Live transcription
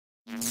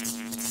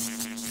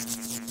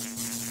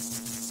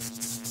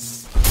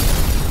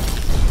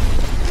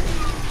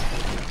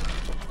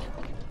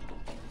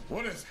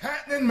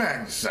happening,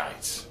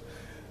 Magnusites?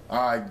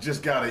 I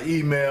just got an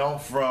email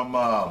from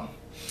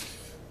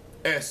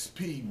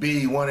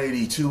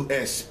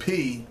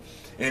SPB182SP,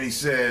 and he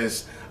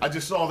says, I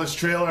just saw this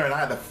trailer and I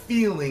had a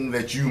feeling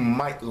that you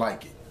might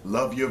like it.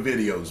 Love your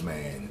videos,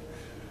 man.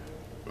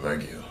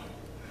 Thank you.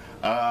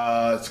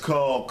 It's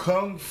called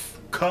Kung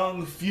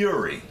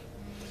Fury.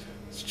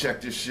 Let's check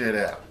this shit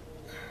out.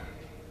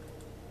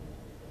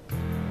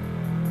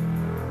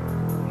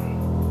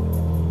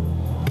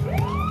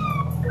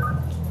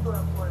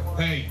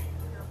 Hey,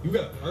 you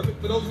got a permit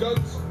for those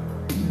guns?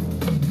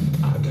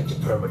 I got your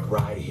permit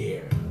right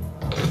here.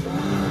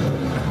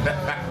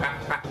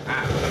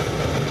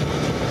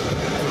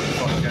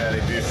 Fuck out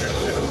of here.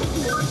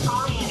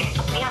 All units,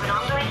 we have an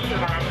ongoing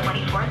shootout at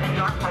 24th and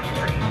Northwest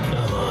Street.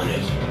 I'm on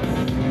it.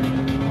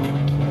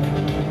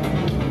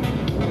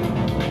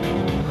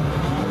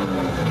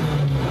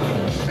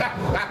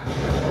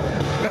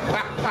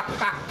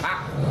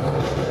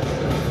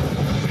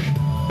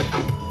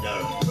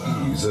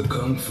 He's a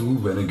Kung Fu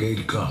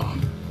renegade cop.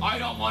 I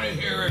don't want to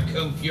hear it,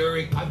 Kung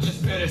Fury. I've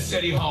just been at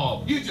City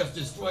Hall. You just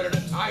destroyed an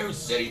entire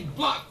city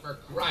block, for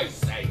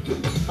Christ's sake.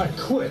 I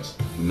quit.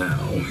 Now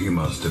he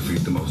must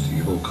defeat the most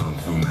evil Kung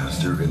Fu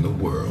master in the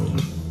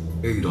world,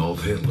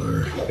 Adolf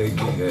Hitler,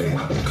 aka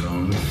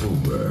Kung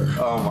Fu-er.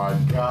 Oh my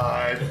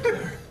God.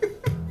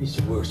 He's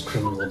the worst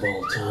criminal of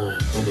all time.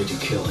 When did you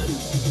kill him?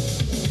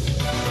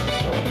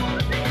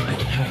 I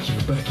can hack you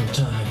back in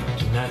time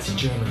to Nazi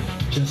Germany,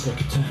 just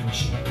like a time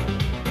machine.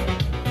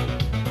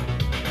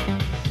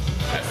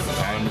 That's the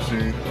time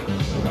machine?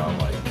 Oh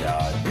my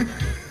God.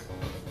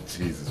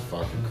 Jesus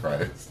fucking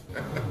Christ.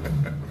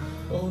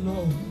 Oh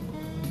no.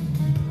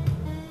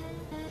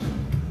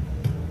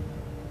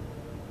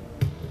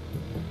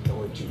 I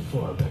went too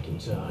far back in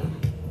time.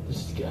 This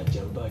is the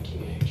goddamn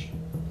Viking age.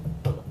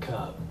 I'm a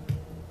cop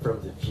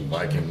from the future.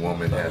 Viking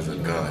woman has a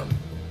gun.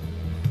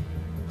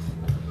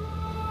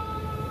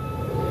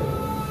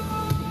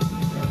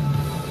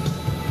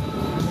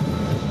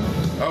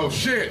 Oh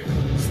shit!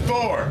 It's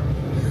Thor!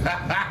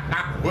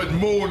 With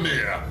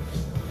Mjolnir!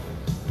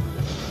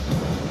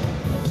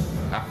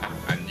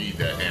 I need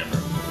that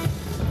hammer.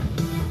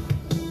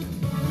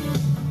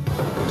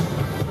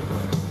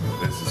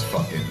 This is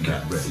fucking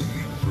Get nuts. ready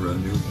for a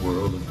new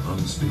world of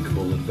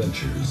unspeakable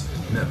adventures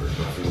never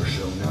before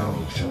shown in Oh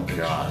motion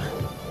picture. God.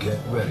 Get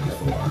ready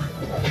for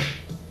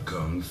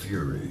Kung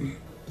Fury.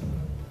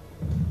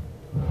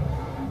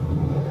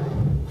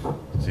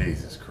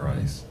 Jesus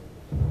Christ.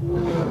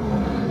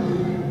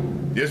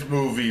 This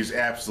movie is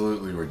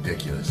absolutely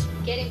ridiculous.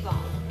 Get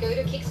involved. Go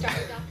to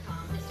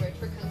Kickstarter.com and search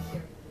for Kung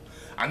Fury.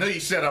 I know you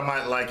said I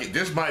might like it.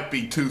 This might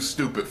be too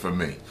stupid for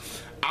me.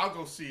 I'll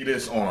go see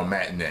this on a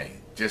matinee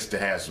just to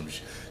have some,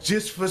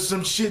 just for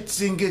some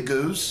shits and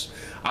giggles.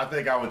 I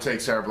think I would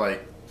take Sarah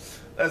like,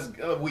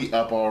 we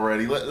up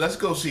already. Let's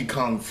go see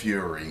Kung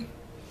Fury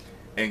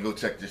and go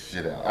check this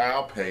shit out.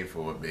 I'll pay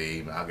for it,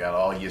 babe. I got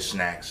all your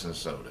snacks and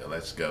soda.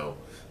 Let's go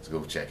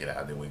check it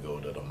out. Then we go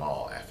to the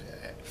mall after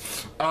that.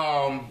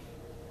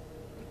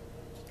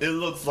 It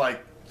looks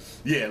like,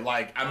 yeah,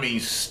 like, I mean,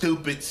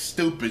 stupid,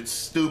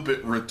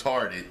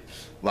 retarded.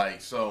 Like,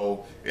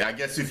 so, I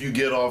guess if you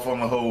get off on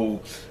the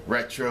whole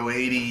retro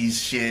 80s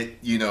shit,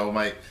 you know,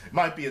 might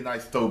be a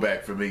nice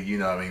throwback for me, you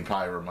know what I mean?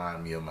 Probably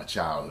remind me of my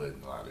childhood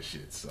and a lot of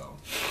shit, so.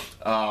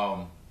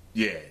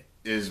 Yeah,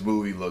 this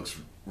movie looks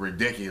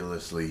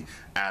ridiculously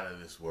out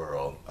of this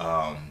world.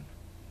 I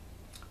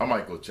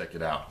might go check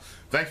it out.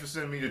 Thanks for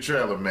sending me the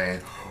trailer, man.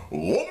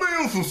 1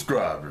 million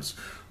subscribers.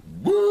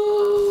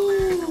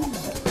 Woo!